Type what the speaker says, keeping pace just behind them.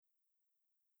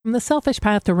From The Selfish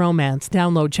Path to Romance,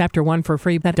 download Chapter 1 for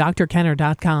free at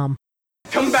drkenner.com.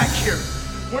 Come back here.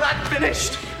 We're not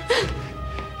finished.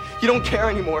 You don't care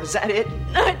anymore, is that it?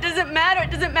 No, it doesn't matter.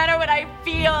 It doesn't matter what I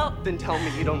feel. Then tell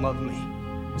me you don't love me.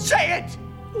 Say it!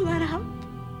 Let out.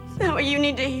 Is that what you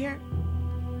need to hear?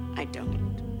 I don't.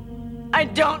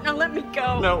 Now let me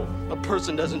go. No, a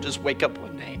person doesn't just wake up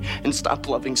one day and stop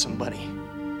loving somebody.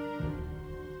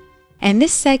 In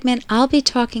this segment, I'll be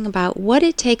talking about what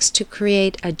it takes to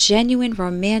create a genuine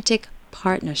romantic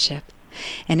partnership.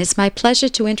 And it's my pleasure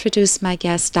to introduce my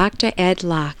guest, Dr. Ed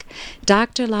Locke.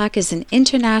 Dr. Locke is an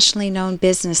internationally known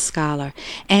business scholar,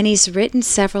 and he's written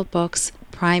several books.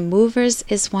 Prime Movers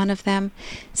is one of them.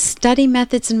 Study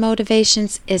Methods and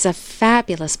Motivations is a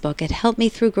fabulous book. It helped me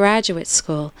through graduate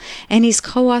school. And he's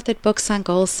co-authored books on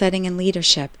goal setting and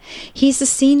leadership. He's a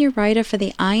senior writer for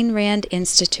the Ayn Rand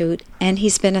Institute, and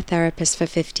he's been a therapist for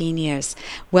 15 years.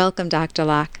 Welcome, Dr.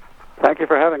 Locke. Thank you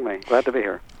for having me. Glad to be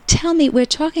here. Tell me, we're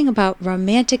talking about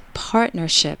romantic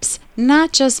partnerships,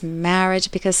 not just marriage,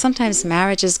 because sometimes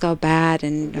marriages go bad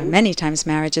and many times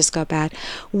marriages go bad.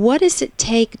 What does it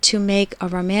take to make a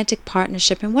romantic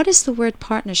partnership, and what does the word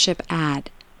partnership add?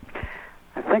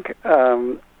 I think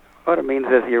what it means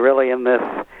is you're really in this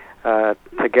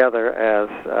together as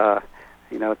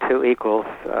two equals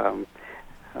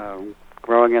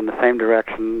growing in the same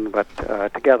direction, but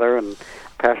together and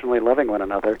passionately loving one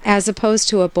another. As opposed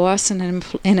to a boss and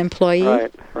an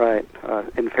employee? Right.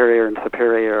 Inferior and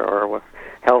superior, or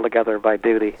held together by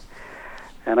duty.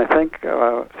 And I think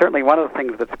certainly one of the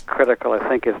things that's critical, I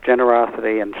think, is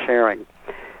generosity and sharing.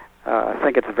 I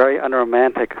think it's very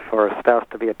unromantic for a spouse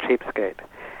to be a cheapskate.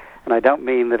 And I don't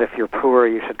mean that if you're poor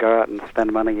you should go out and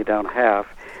spend money you don't have,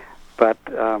 but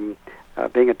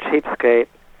being a cheapskate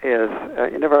is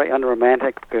very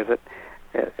unromantic, because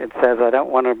it says, I don't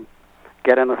want to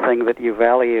get anything that you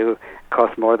value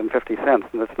costs more than 50 cents,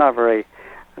 and it's not very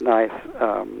nice.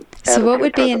 So what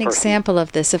would be an example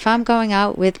of this? If I'm going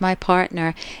out with my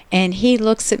partner and he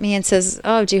looks at me and says,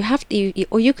 oh, do you have to,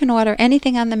 or you can order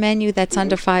anything on the menu that's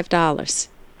under $5.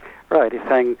 Right, he's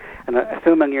saying, and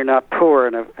assuming you're not poor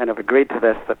and have agreed to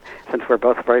this, that since we're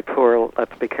both very poor,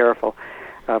 let's be careful,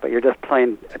 but you're just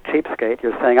plain a cheapskate,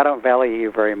 you're saying, I don't value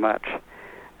you very much.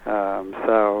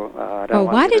 I don't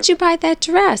why did you buy that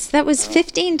dress? That was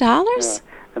 $15? Yeah.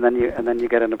 And then you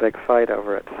get in a big fight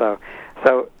over it.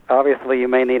 So obviously you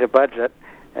may need a budget,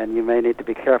 and you may need to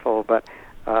be careful, but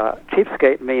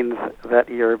cheapskate means that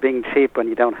you're being cheap when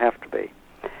you don't have to be.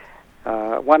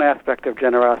 One aspect of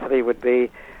generosity would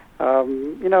be,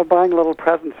 buying little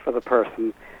presents for the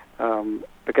person,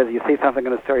 because you see something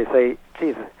in the store, you say,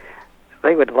 geez,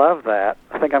 they would love that.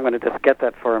 I think I'm going to just get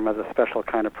that for them as a special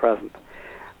kind of present.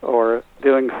 Or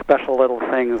doing special little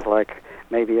things like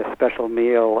maybe a special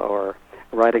meal, or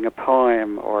writing a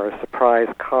poem, or a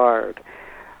surprise card,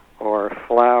 or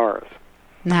flowers.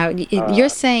 Now, you're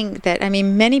saying that,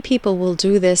 many people will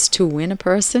do this to win a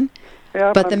person,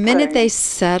 but the minute they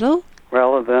settle,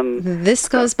 well, then this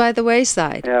goes by the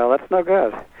wayside. Yeah, that's no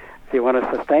good. If you want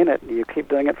to sustain it, you keep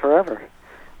doing it forever.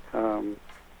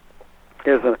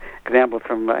 Here's an example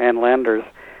from Ann Landers.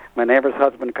 My neighbor's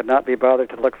husband could not be bothered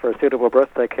to look for a suitable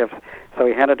birthday gift, so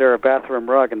he handed her a bathroom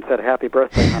rug and said, "Happy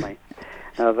birthday, honey."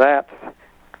 Now that's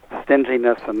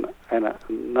stinginess and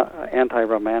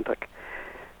anti-romantic.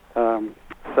 I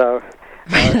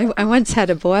once had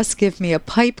a boss give me a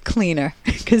pipe cleaner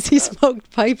because he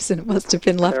smoked pipes and it must have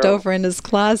been left over in his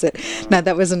closet. Now,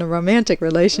 that wasn't a romantic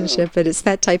relationship, but it's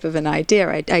that type of an idea.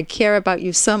 I care about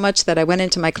you so much that I went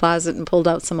into my closet and pulled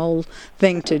out some old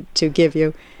thing to give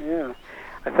you. Yeah.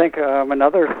 I think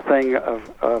another thing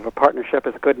of a partnership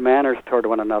is good manners toward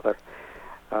one another.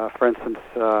 For instance,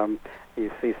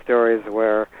 you see stories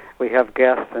where we have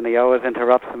guests and he always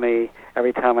interrupts me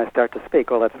every time I start to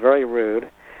speak. Well, that's very rude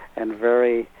and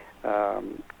very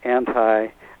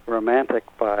anti-romantic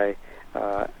by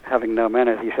having no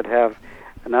manners. You should have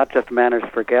not just manners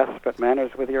for guests, but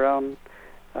manners with your own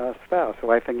spouse,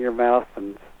 wiping your mouth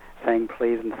and saying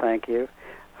please and thank you,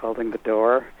 holding the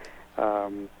door,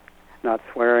 not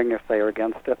swearing if they are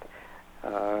against it.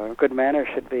 Good manners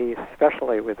should be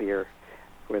especially with your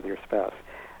spouse.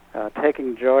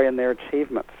 Taking joy in their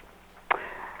achievements.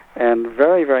 And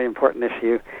very, very important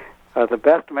issue, the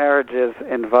best marriages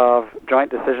involve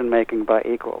joint decision-making by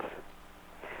equals.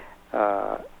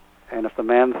 And if the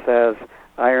man says,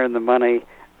 I earn the money,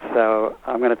 so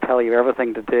I'm going to tell you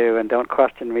everything to do and don't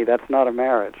question me, that's not a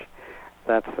marriage.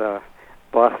 That's a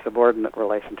boss-subordinate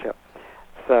relationship.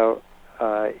 So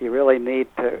you really need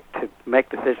to make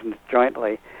decisions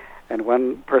jointly, and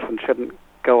one person shouldn't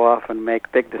go off and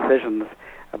make big decisions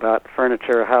about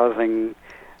furniture, housing,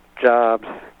 jobs,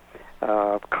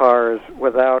 cars,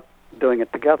 without doing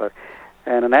it together.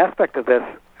 And an aspect of this,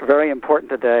 very important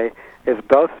today, is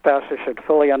both spouses should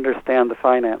fully understand the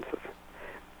finances.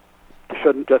 It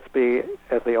shouldn't just be,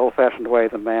 as the old-fashioned way,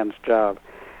 the man's job,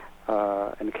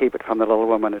 and keep it from the little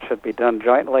woman. It should be done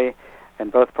jointly,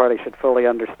 and both parties should fully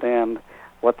understand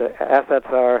what the assets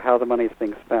are, how the money is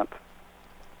being spent.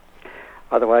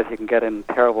 Otherwise, you can get in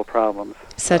terrible problems.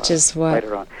 Such as what?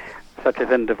 Later on. Such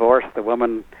as in divorce, the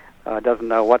woman doesn't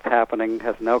know what's happening,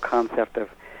 has no concept of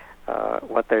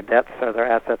what their debts or their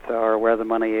assets are, where the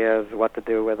money is, what to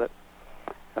do with it,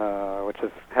 which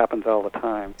happens all the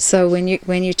time. So when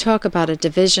you talk about a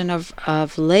division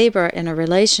of labor in a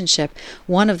relationship,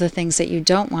 one of the things that you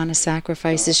don't want to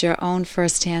sacrifice is your own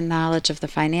first-hand knowledge of the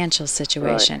financial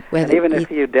situation. Right. And even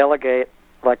if you delegate,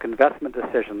 like investment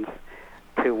decisions,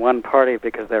 to one party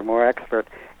because they're more expert,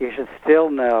 you should still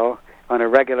know on a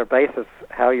regular basis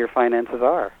how your finances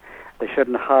are. They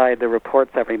shouldn't hide the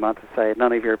reports every month and say,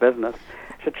 none of your business.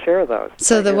 Should share those.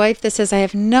 So the wife that says, I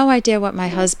have no idea what my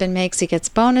husband makes. He gets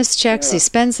bonus checks. He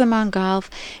spends them on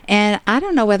golf. And I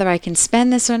don't know whether I can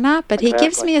spend this or not, but he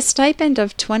gives me a stipend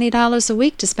of $20 a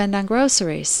week to spend on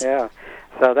groceries. Yeah.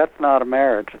 So that's not a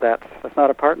marriage. That's not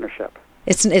a partnership.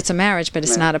 It's a marriage, but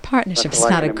it's not a partnership. It's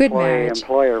not a good marriage.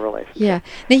 Employer relationship. Yeah.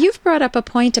 Now, you've brought up a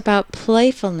point about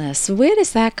playfulness. Where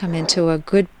does that come into a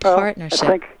good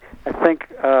partnership? I think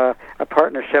a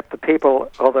partnership, the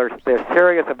people, although they're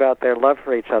serious about their love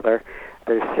for each other,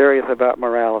 they're serious about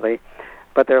morality,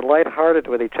 but they're lighthearted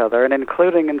with each other, and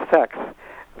including in sex.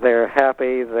 They're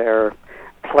happy, they're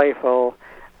playful,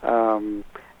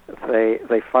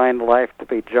 they find life to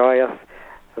be joyous,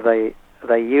 they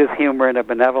use humor in a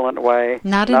benevolent way.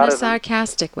 Not in a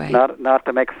sarcastic way. Not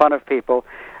to make fun of people,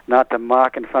 not to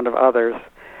mock in front of others.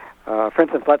 For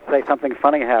instance, let's say something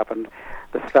funny happened.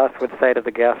 The spouse would say to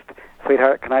the guest,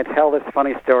 sweetheart, can I tell this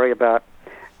funny story about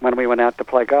when we went out to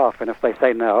play golf? And if they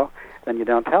say no, then you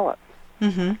don't tell it.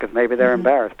 Because maybe they're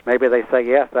embarrassed. Maybe they say,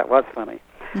 yes, that was funny.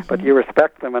 But you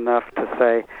respect them enough to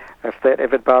say,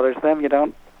 if it bothers them, you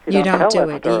don't tell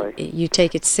that story. You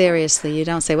take it seriously. You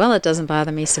don't say, well, it doesn't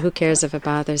bother me, so who cares if it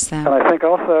bothers them? And I think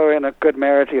also in a good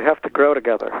marriage, you have to grow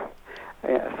together,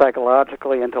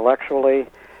 psychologically, intellectually,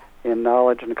 in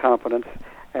knowledge and competence,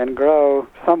 and grow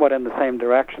somewhat in the same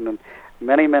direction. And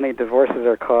many, many divorces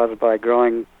are caused by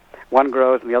growing. One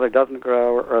grows and the other doesn't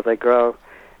grow, or they grow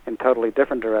in totally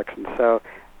different directions. So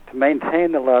to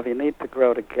maintain the love, you need to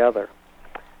grow together.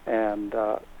 And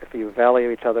if you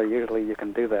value each other, usually you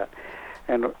can do that.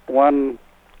 And one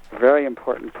very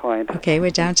important point. Okay,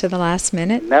 we're down to the last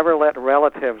minute. Never let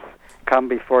relatives come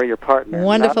before your partner.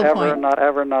 Wonderful point. Not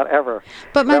ever.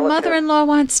 But my mother-in-law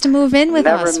wants to move in with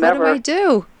us. What do I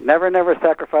do? Never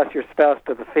sacrifice your spouse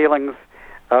to the feelings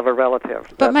of a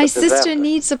relative. But my sister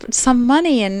needs some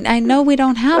money, and I know we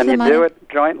don't have the money. And you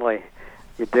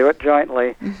do it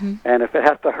jointly. And if it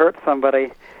has to hurt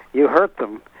somebody, you hurt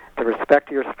them to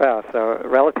respect your spouse. So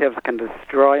relatives can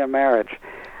destroy a marriage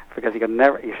because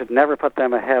you should never put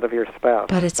them ahead of your spouse.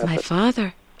 But it's my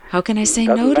father. How can I say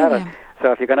no to him?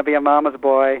 So if you're going to be a mama's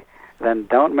boy, then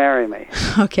don't marry me.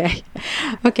 Okay.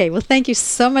 Well, thank you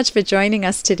so much for joining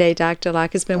us today, Dr.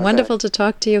 Locke. It's been wonderful to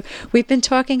talk to you. We've been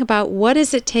talking about what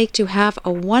does it take to have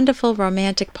a wonderful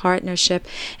romantic partnership,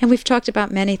 and we've talked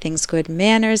about many things: good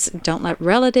manners, don't let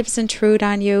relatives intrude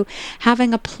on you,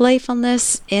 having a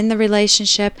playfulness in the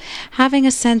relationship, having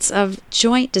a sense of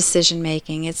joint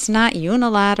decision-making. It's not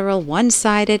unilateral,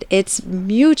 one-sided, it's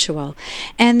mutual,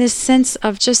 and this sense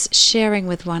of just sharing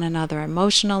with one another,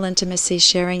 emotional intimacy,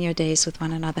 sharing your days with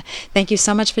one another. Thank you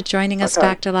so much for joining us,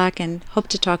 Dr. Locke, and hope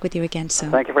to talk with you again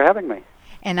soon. Thank you for having me.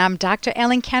 And I'm Dr.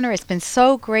 Ellen Kenner. It's been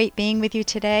so great being with you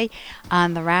today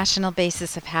on The Rational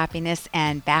Basis of Happiness,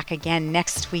 and back again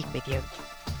next week with you.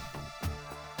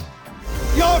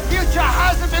 Your future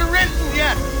hasn't been written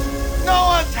yet. No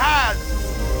one's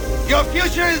has. Your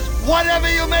future is whatever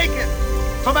you make it.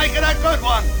 So make it a good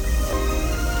one.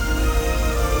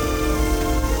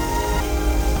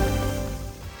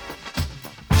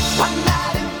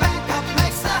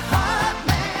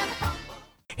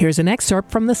 Here's an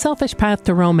excerpt from The Selfish Path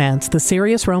to Romance, the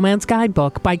Serious Romance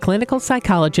Guidebook by clinical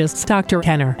psychologists Dr.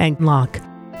 Kenner and Locke.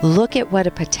 Look at what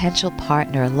a potential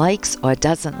partner likes or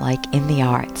doesn't like in the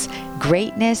arts.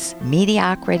 Greatness,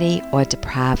 mediocrity, or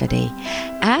depravity.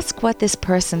 Ask what this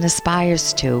person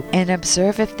aspires to and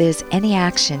observe if there's any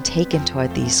action taken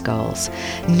toward these goals.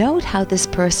 Note how this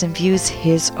person views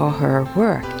his or her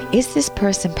work. Is this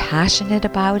person passionate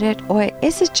about it, or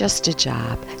is it just a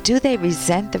job? Do they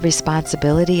resent the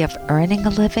responsibility of earning a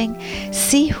living?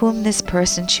 See whom this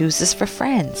person chooses for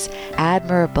friends,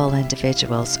 admirable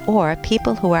individuals, or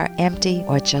people who are empty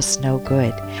or just no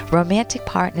good. Romantic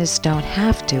partners don't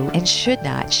have to and should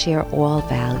not share all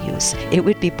values. It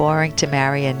would be boring to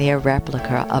marry a near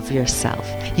replica of yourself.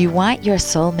 You want your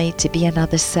soulmate to be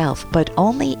another self, but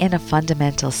only in a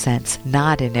fundamental sense,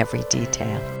 not in every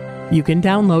detail. You can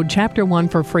download Chapter 1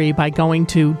 for free by going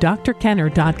to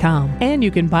drkenner.com, and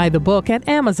you can buy the book at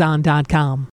amazon.com.